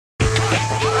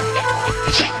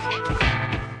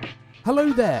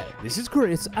Hello there, this is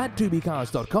Chris at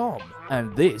Dubicars.com,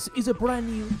 and this is a brand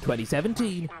new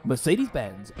 2017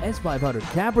 Mercedes-Benz S500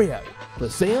 Cabrio for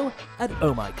sale at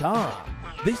Oh My Car.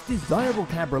 This desirable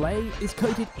cabriolet is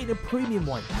coated in a premium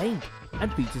white paint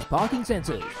and features parking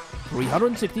sensors,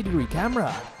 360-degree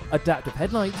camera, adaptive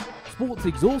headlights, sports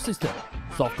exhaust system,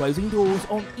 soft closing doors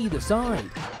on either side,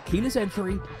 keyless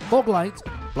entry, fog lights,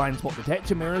 blind spot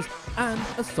detection mirrors, and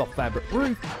a soft fabric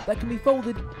roof that can be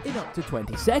folded in up to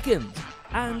 20 seconds,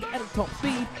 and at a top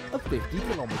speed of 50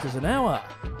 km an hour.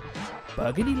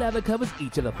 Burgundy leather covers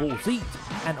each of the 4 seats,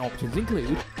 and options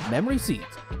include memory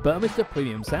seats, Burmester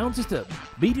premium sound system,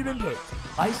 media input,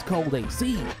 ice cold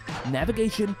AC,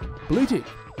 navigation, Bluetooth,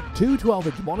 2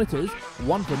 12-inch monitors,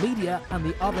 one for media and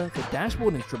the other for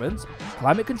dashboard instruments,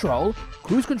 climate control,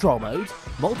 cruise control modes,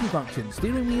 multifunction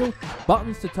steering wheel,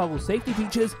 buttons to toggle safety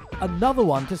features, another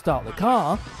one to start the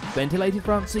car, ventilated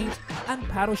front seats, and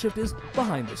paddle shifters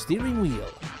behind the steering wheel.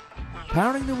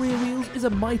 Powering the rear wheels is a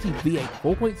mighty V8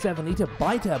 4.7-litre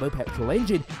bi-turbo petrol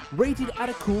engine rated at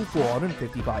a cool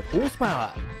 455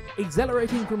 horsepower.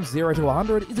 Accelerating from 0 to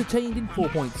 100 is attained in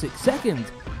 4.6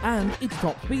 seconds, and its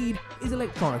top speed is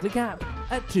electronically capped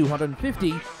at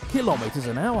 250 km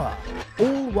an hour,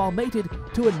 all while mated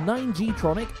to a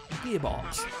 9G-tronic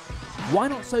gearbox. Why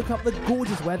not soak up the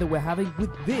gorgeous weather we're having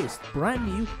with this brand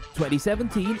new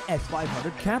 2017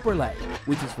 S500 Cabriolet,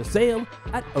 which is for sale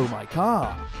at Oh My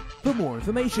Car. For more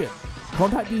information,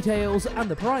 contact details and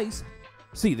the price,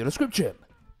 see the description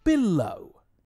below.